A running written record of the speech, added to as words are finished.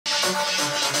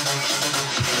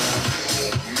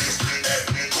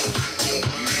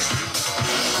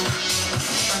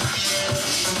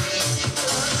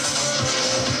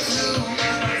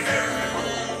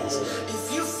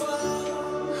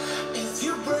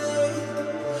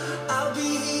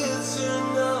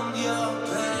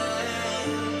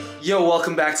Yo,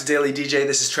 welcome back to Daily DJ.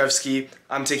 This is Trevski.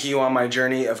 I'm taking you on my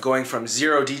journey of going from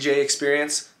zero DJ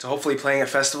experience to hopefully playing at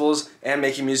festivals and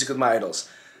making music with my idols.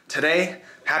 Today,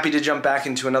 happy to jump back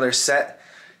into another set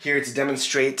here to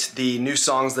demonstrate the new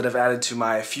songs that I've added to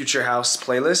my Future House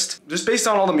playlist. Just based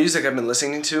on all the music I've been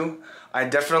listening to, I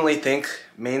definitely think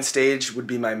main stage would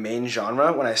be my main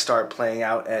genre when I start playing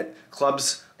out at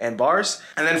clubs and bars.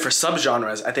 And then for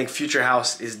subgenres, I think Future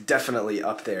House is definitely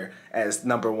up there as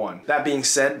 #1. That being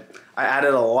said, I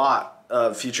added a lot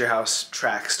of Future House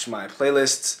tracks to my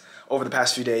playlists over the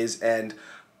past few days, and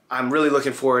I'm really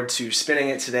looking forward to spinning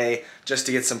it today just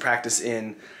to get some practice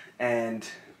in and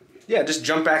yeah, just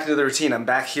jump back into the routine. I'm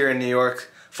back here in New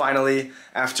York finally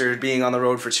after being on the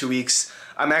road for 2 weeks.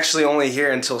 I'm actually only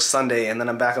here until Sunday and then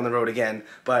I'm back on the road again,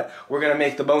 but we're gonna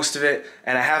make the most of it,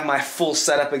 and I have my full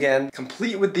setup again,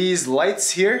 complete with these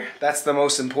lights here. That's the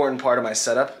most important part of my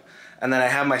setup. And then I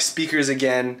have my speakers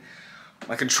again,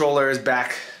 my controller is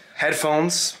back,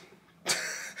 headphones.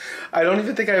 I don't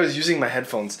even think I was using my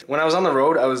headphones. When I was on the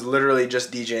road, I was literally just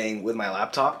DJing with my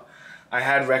laptop. I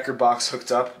had Rekordbox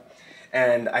hooked up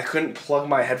and I couldn't plug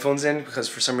my headphones in because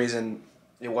for some reason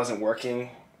it wasn't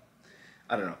working.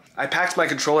 I don't know. I packed my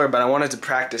controller, but I wanted to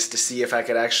practice to see if I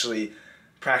could actually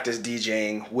practice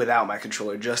DJing without my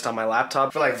controller, just on my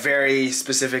laptop, for like very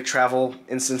specific travel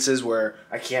instances where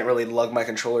I can't really lug my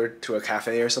controller to a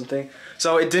cafe or something.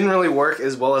 So it didn't really work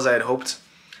as well as I had hoped.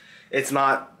 It's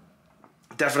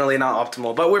definitely not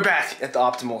optimal, but we're back at the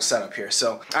optimal setup here.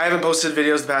 So I haven't posted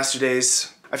videos the past 2 days.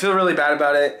 I feel really bad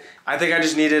about it. I think I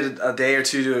just needed a day or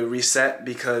two to reset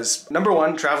because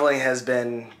 #1, traveling has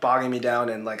been bogging me down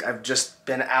and like I've just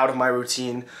been out of my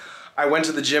routine. I went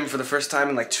to the gym for the first time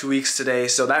in like 2 weeks today,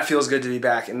 so that feels good to be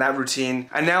back in that routine.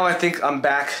 And now I think I'm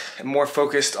back and more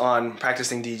focused on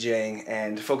practicing DJing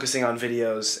and focusing on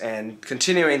videos and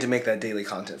continuing to make that daily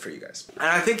content for you guys. And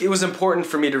I think it was important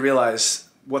for me to realize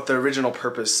what the original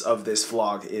purpose of this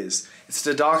vlog is. It's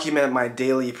to document my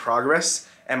daily progress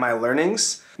and my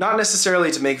learnings, not necessarily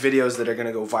to make videos that are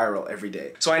gonna go viral every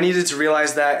day. So I needed to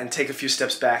realize that and take a few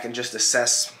steps back and just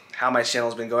assess how my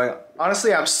channel's been going.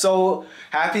 Honestly, I'm so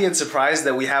happy and surprised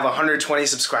that we have 120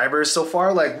 subscribers so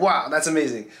far. Like, wow, that's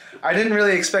amazing. I didn't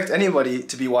really expect anybody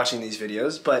to be watching these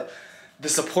videos, but the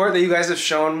support that you guys have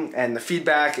shown and the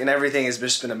feedback and everything has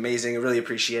just been amazing. I really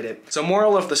appreciate it. So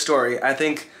moral of the story, I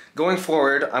think going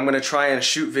forward, I'm gonna try and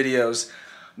shoot videos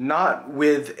not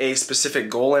with a specific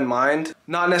goal in mind,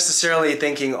 not necessarily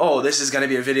thinking, oh, this is gonna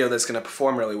be a video that's gonna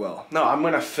perform really well. No, I'm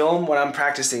gonna film what I'm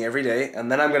practicing every day,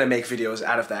 and then I'm gonna make videos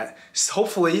out of that. So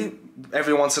hopefully,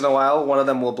 every once in a while, one of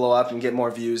them will blow up and get more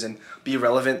views and be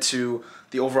relevant to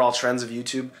the overall trends of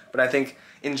YouTube. But I think,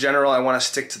 in general, I wanna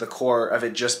stick to the core of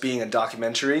it just being a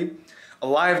documentary, a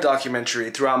live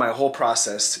documentary throughout my whole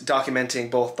process,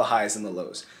 documenting both the highs and the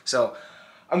lows. So,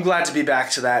 I'm glad to be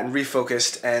back to that and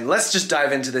refocused, and let's just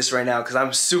dive into this right now because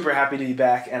I'm super happy to be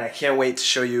back and I can't wait to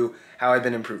show you how I've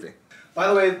been improving. By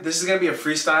the way, this is going to be a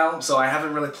freestyle, so I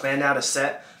haven't really planned out a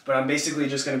set, but I'm basically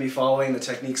just going to be following the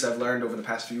techniques I've learned over the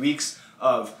past few weeks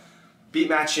of beat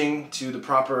matching to the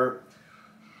proper...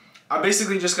 I'm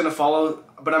basically just going to follow,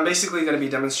 but I'm basically going to be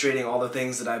demonstrating all the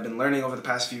things that I've been learning over the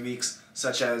past few weeks,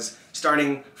 such as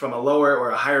starting from a lower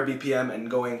or a higher BPM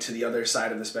and going to the other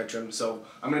side of the spectrum. So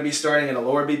I'm going to be starting at a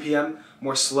lower BPM,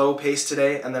 more slow pace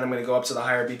today, and then I'm going to go up to the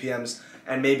higher BPMs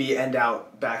and maybe end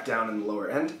out back down in the lower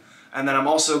end. And then I'm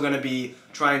also going to be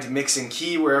trying to mix in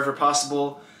key wherever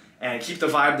possible and keep the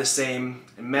vibe the same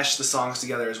and mesh the songs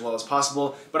together as well as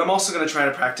possible. But I'm also going to try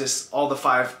to practice all the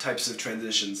 5 types of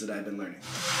transitions that I've been learning.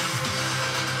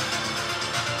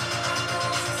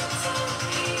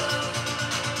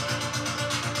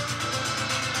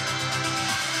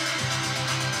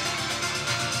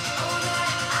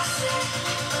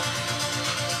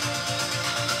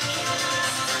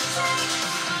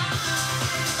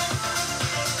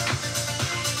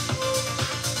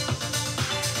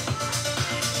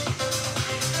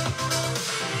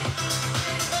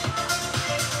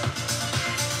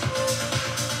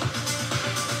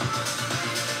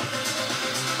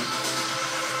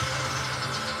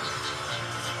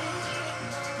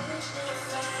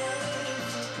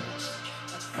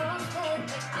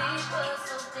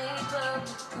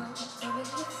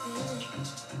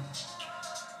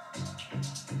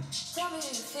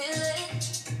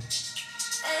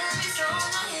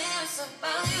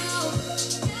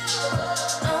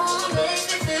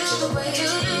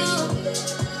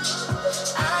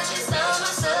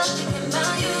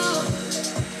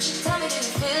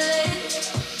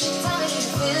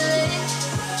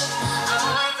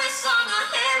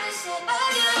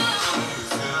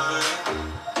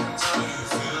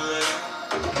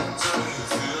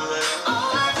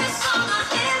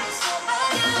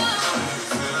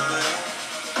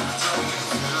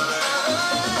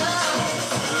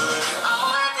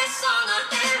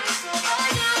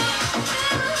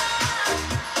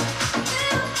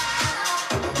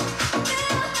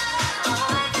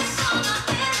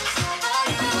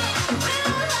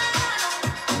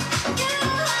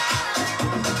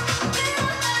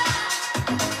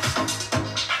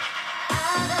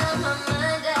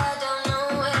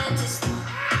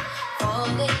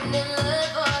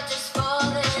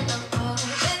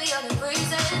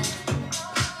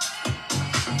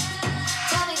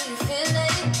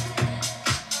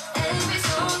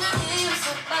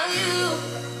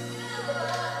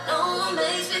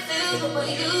 what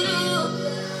do you do?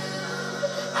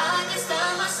 I can't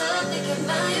stop myself thinking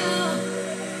about you.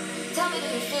 Tell me, do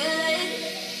you feel it?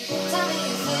 Tell me, do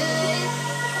you feel it?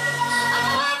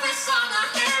 Every song I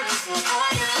hear is for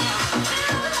you.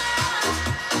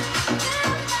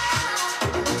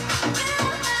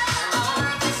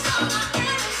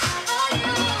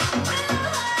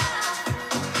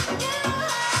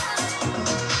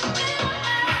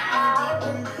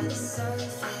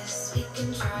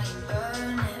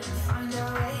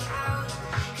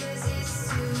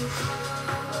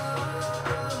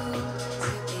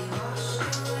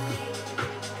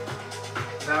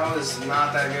 That was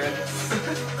not that good.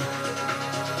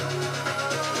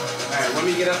 Alright, when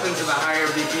we get up into the higher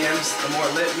BPMs, the more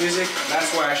lit music,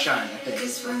 that's where I shine, I think.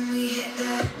 Because when we hit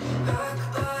that rock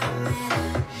bottom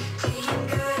and feeling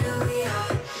good, we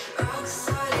are rock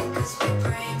solid. Cause we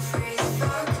brain freeze,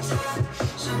 fucked up.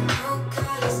 Show no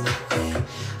colors, we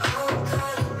all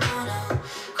got it mono.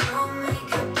 Chrome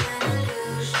makeup and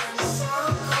illusion, so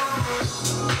cold.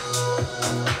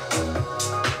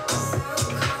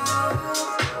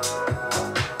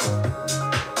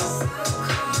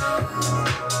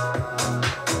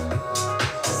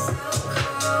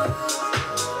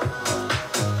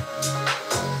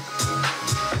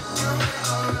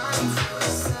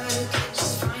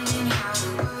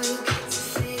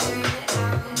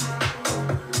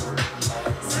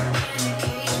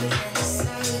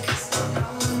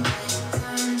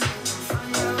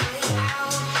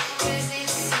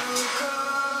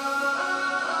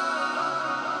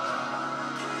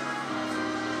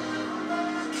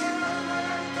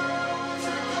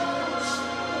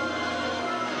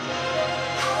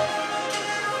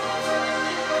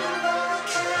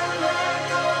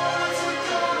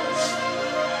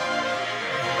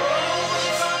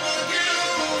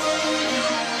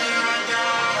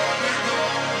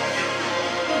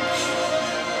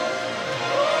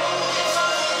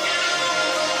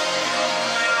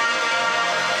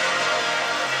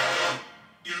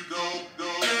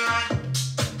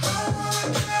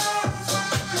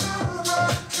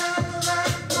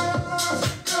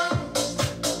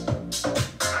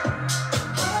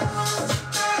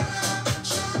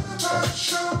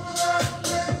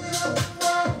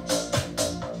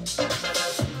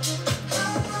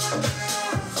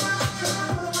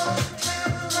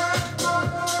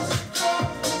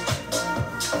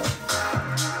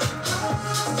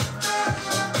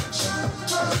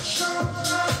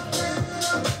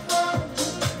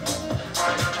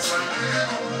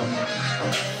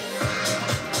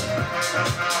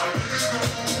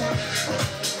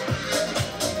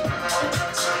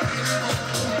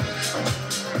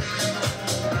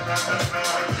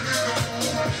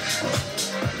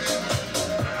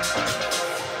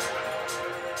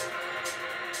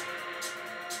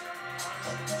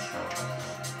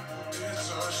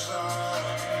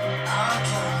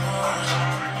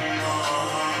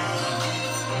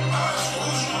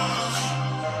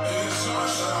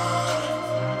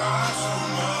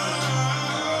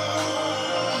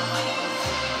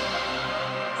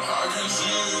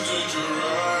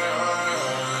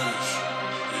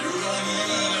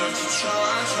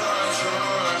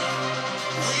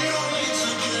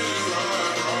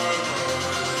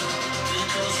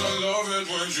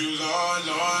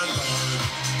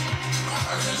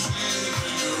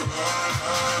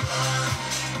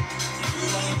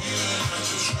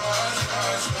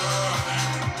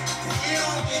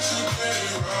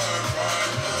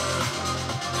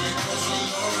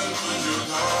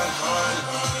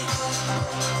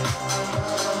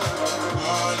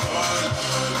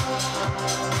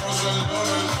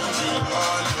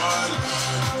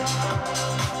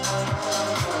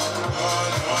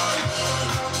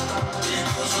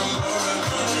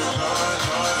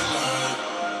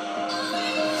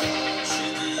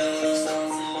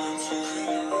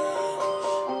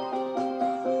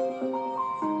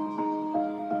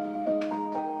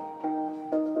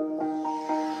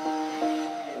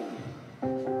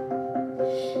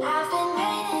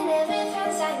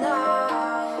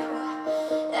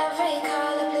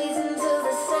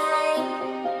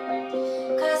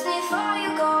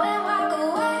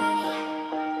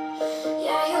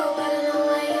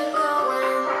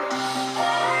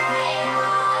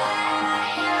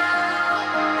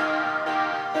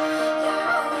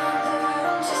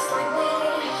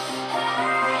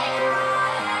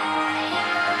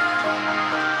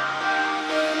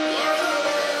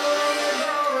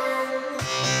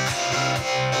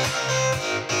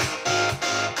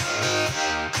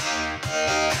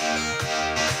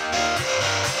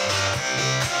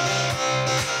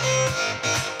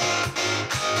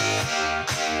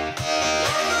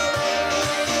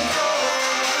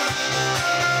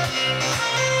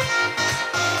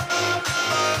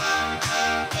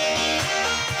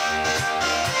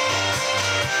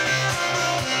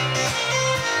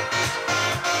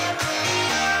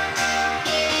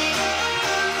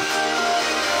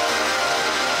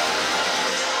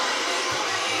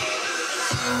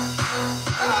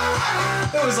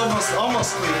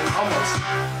 almost clean, almost.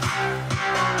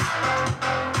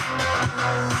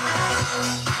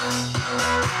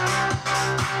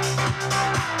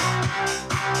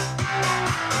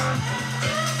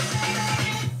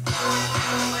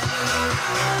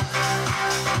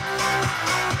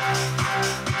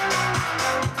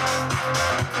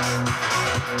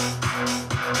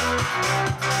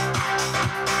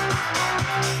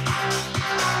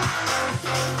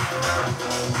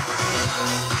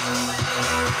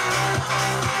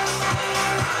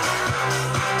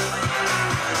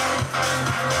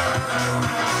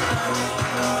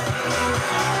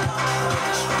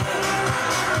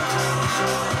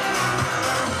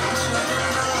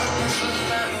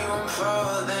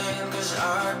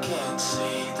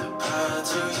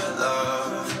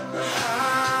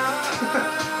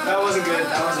 That wasn't good.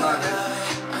 That was not good.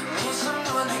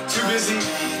 Too busy.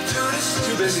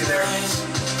 Too busy there.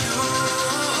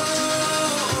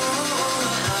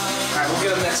 Alright, we'll get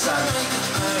them next time.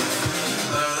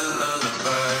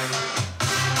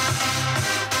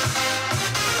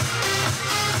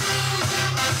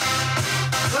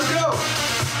 Let's go.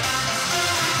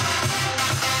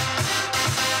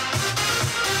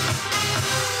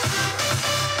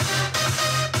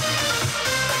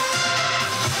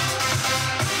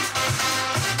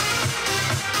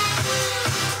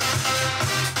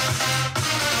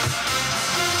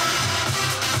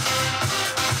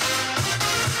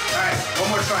 One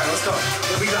more try, let's go.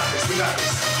 We got this, we got this.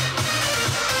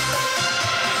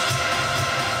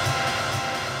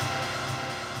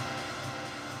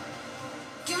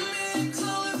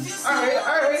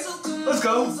 Alright, let's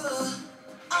go.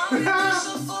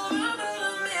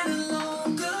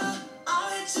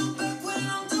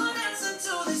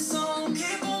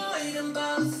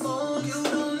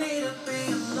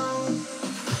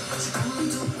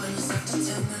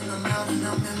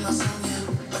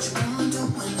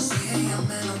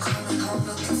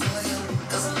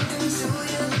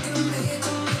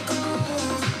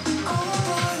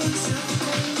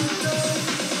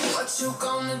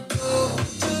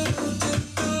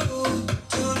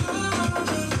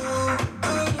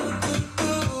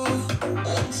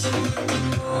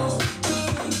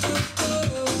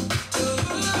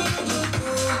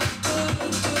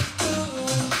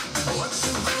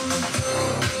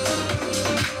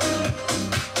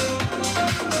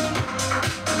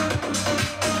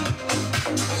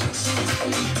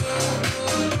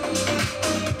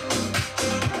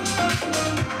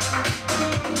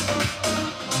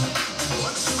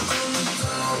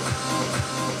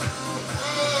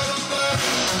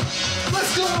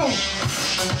 Let's go!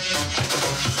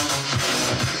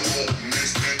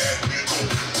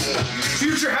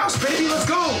 Future house, baby, let's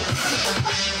go!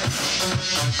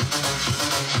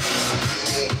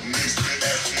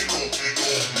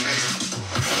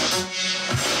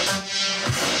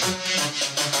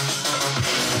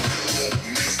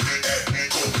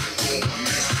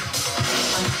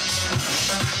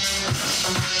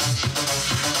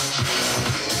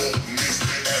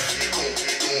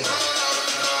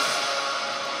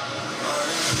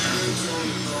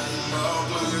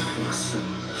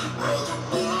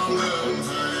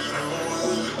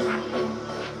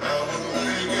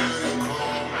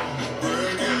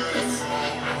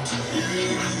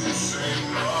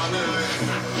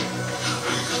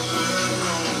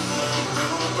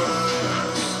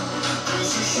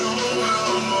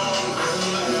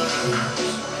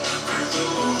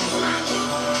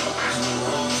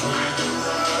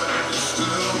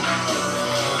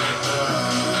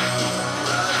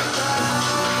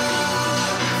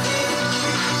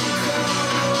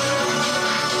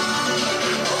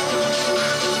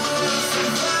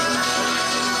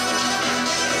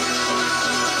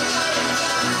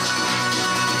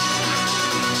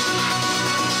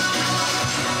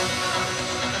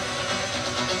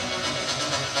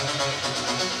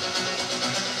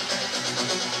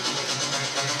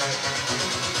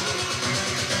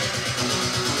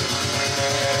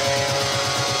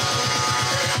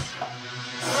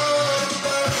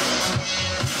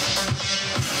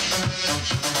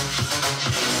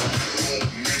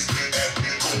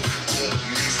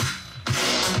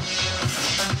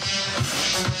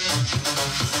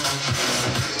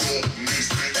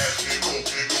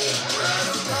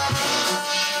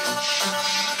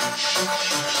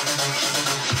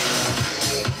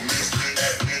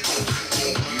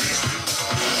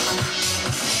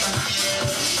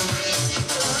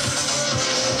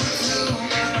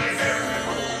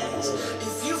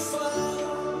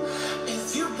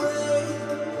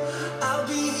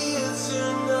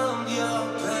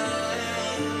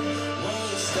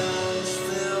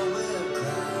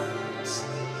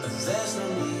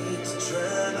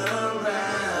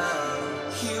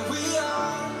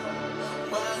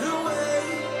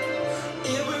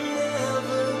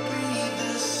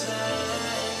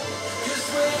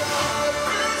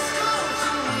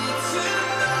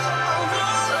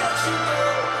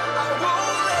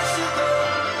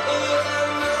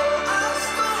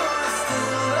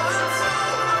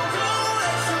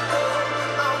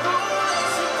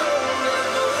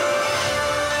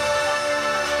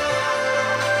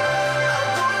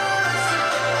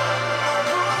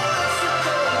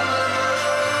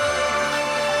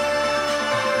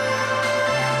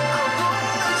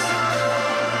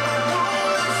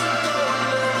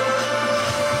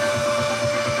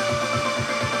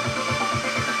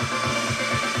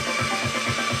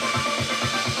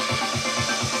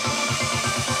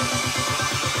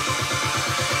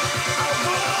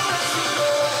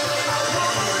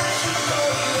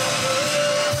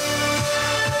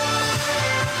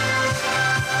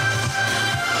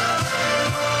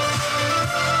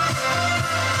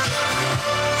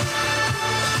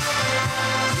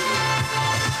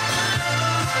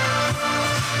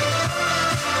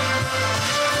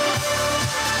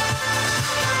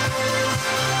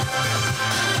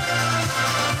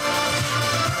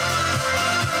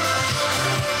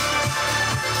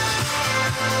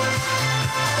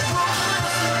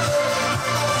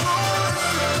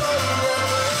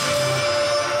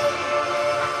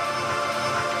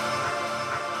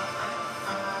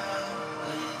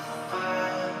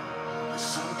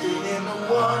 the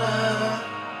water,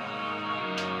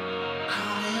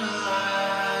 coming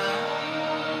alive.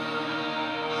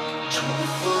 Jump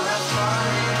before I fall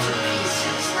into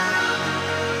pieces now.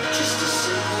 Just a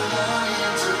simple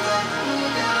warning to let me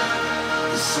down.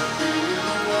 There's something in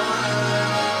the water,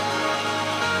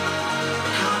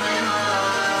 coming alive.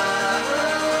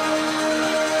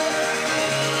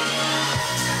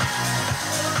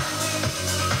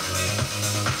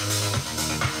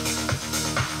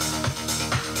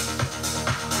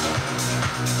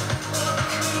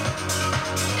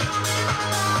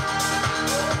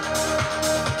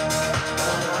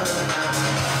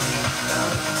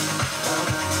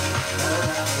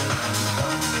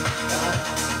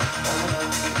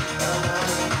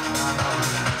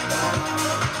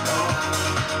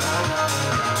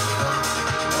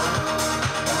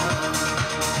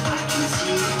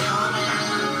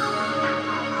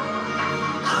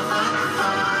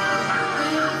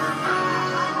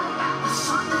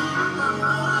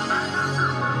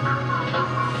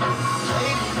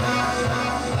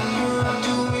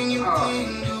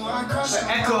 The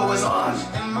echo was on.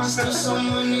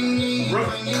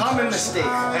 Common mistake,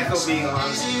 echo being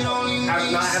on.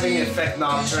 Not having the effect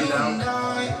knob turned down.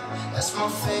 Alright,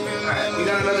 we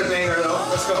got another banger though.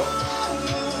 Let's go.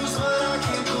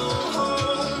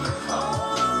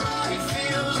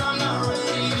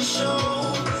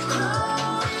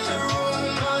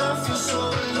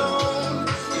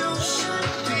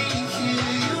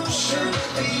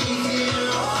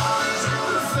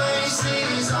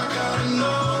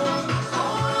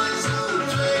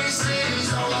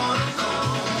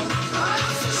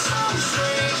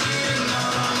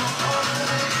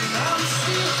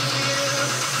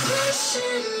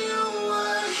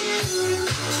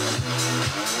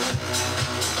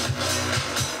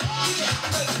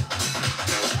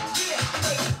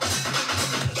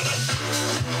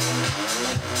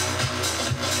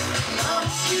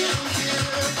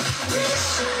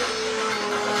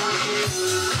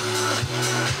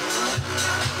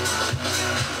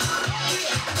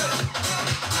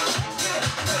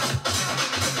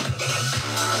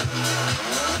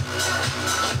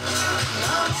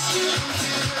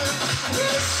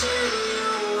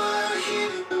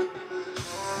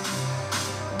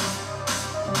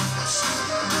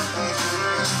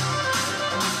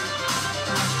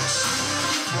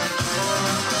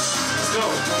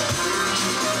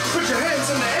 Put your hands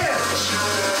in the air.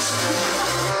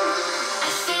 I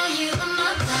feel you in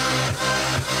my blood.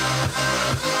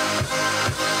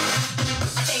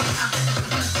 I think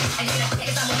I need a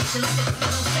case. I want you to look a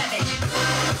little savage.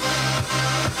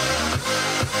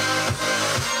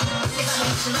 If I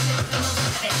want you to look a little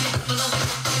savage,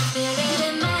 feel it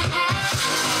in my head,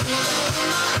 feel it in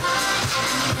my heart.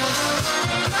 I know what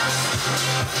it was.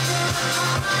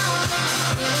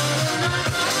 Feel it in my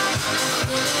blood,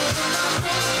 feel it in my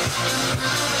face.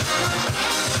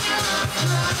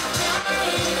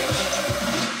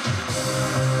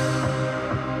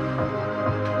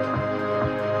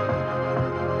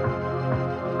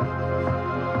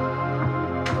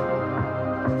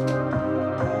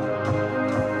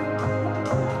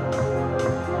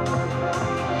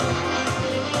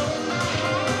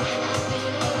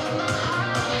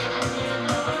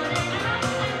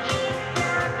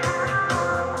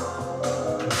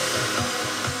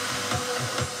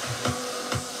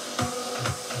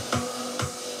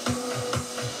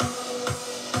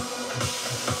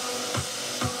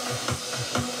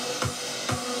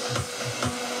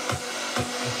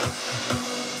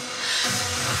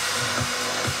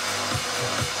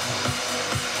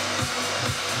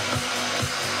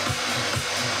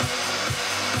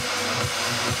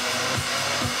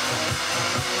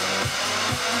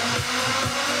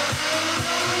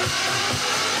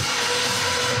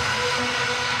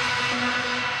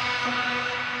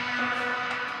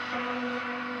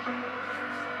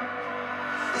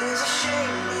 There's a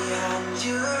shame behind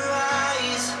your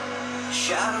eyes.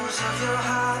 Shadows of your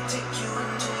heart take you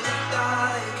into the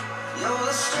dark. You're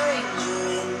the stranger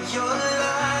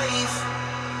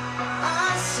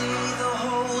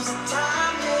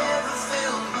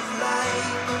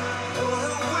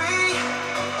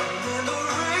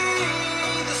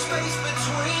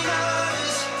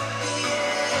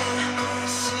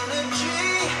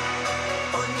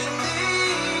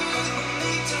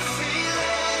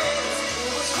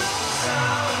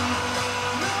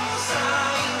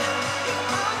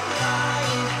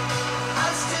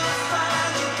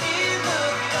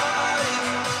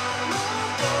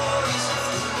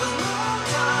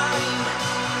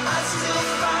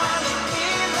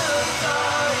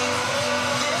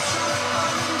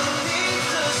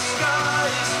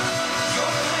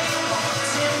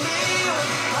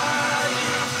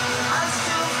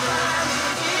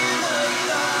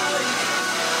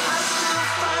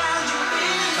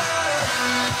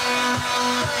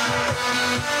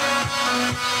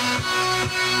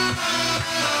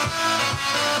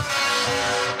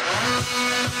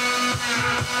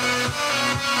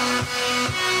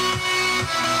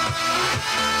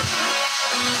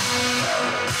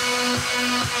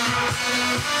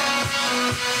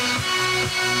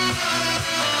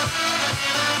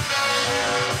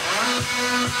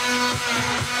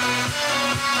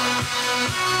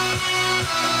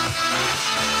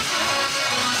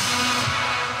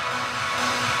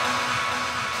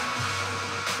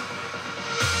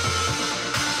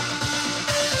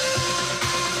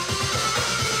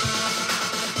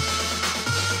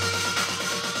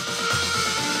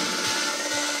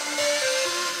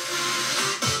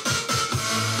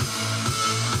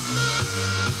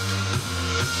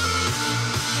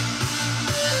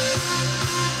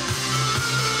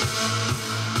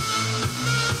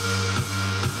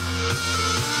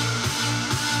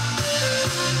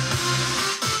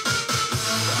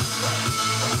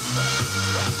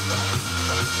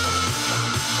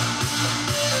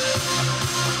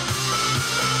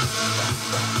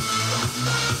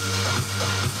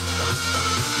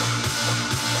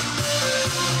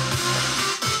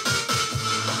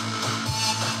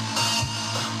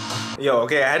Yo,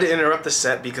 okay, I had to interrupt the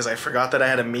set because I forgot that I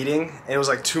had a meeting. It was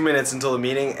like 2 minutes until the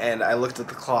meeting, and I looked at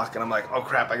the clock and I'm like, oh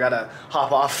crap, I gotta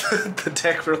hop off the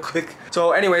deck real quick.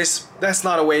 So anyways, that's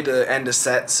not a way to end a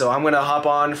set, so I'm gonna hop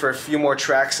on for a few more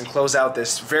tracks and close out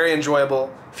this very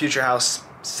enjoyable Future House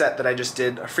set that I just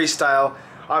did, a freestyle.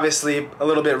 Obviously a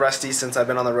little bit rusty since I've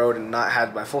been on the road and not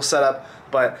had my full setup,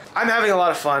 but I'm having a lot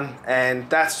of fun, and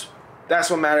that's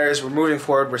what matters. We're moving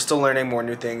forward. We're still learning more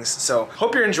new things. So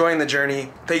hope you're enjoying the journey.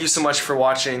 Thank you so much for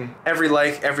watching. Every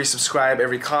like, every subscribe,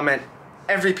 every comment,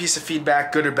 every piece of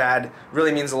feedback, good or bad,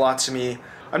 really means a lot to me.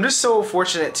 I'm just so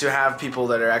fortunate to have people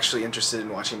that are actually interested in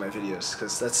watching my videos,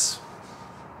 because that's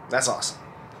awesome.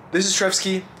 This is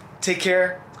Trevsky. Take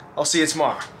care. I'll see you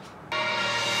tomorrow.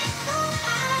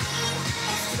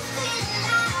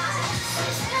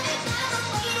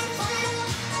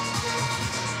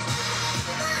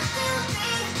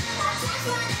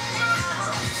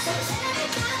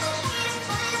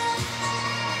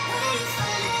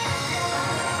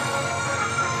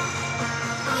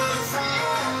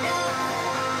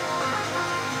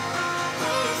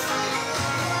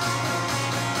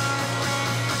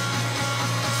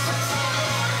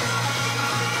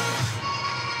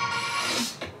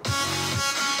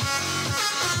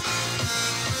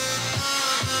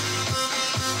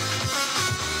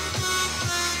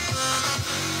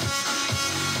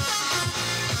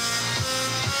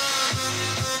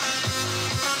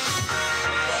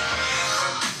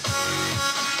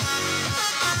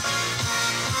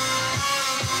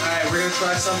 We're gonna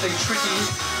try something tricky.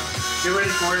 Get ready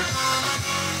for it.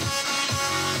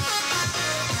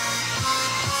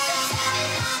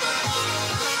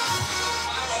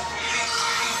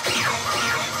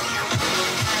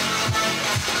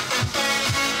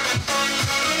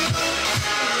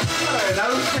 Alright, that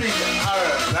was pretty good.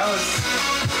 Alright,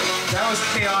 that was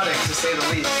chaotic to say the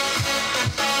least.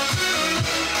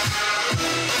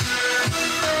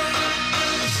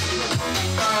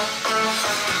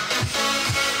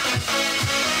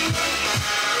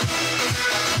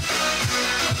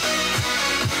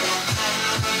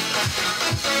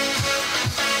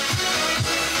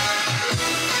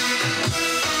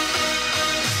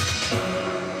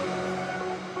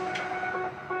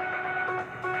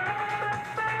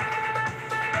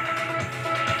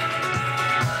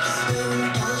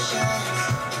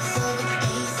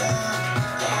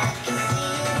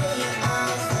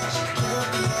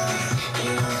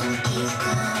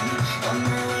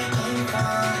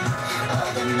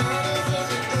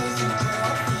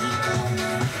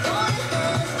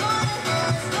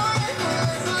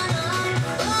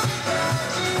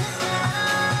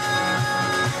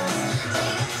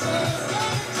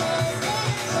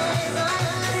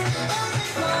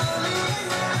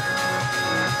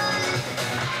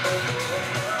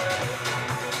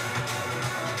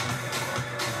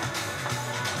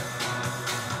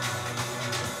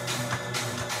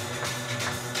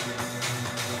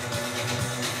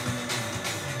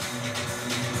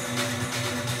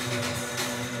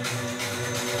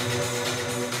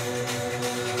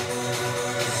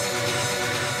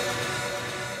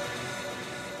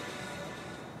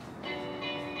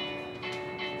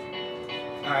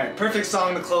 Alright, perfect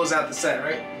song to close out the set,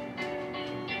 right?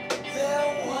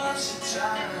 There was a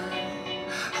time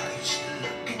I used to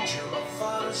look into my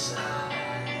father's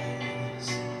eyes.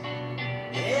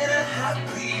 In a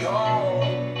happy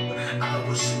home, I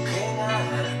was a king, I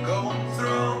had it going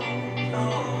through.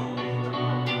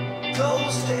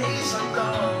 Those days are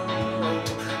gone,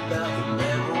 now the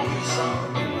memories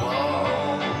on the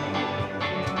wall.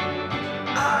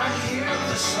 I hear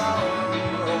the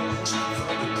songs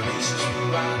from the places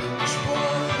where I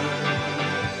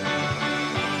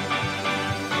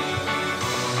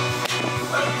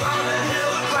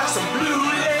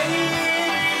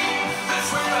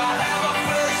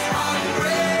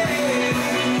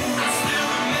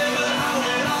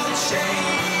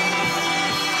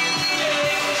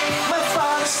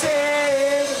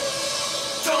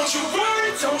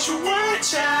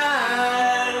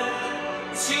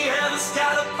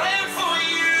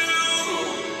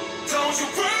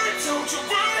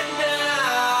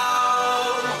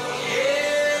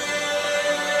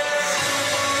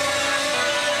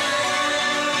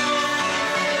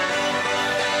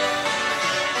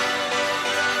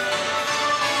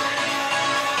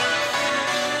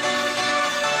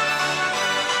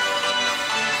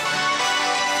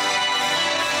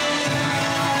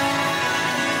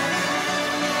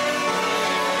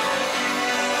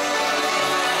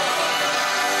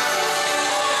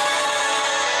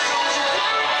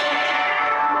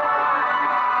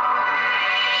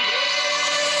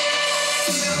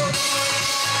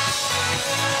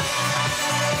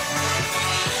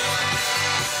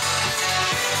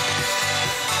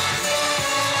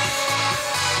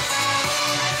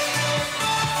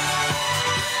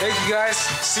you guys.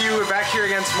 See you back here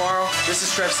again tomorrow. This is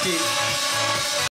Trevski.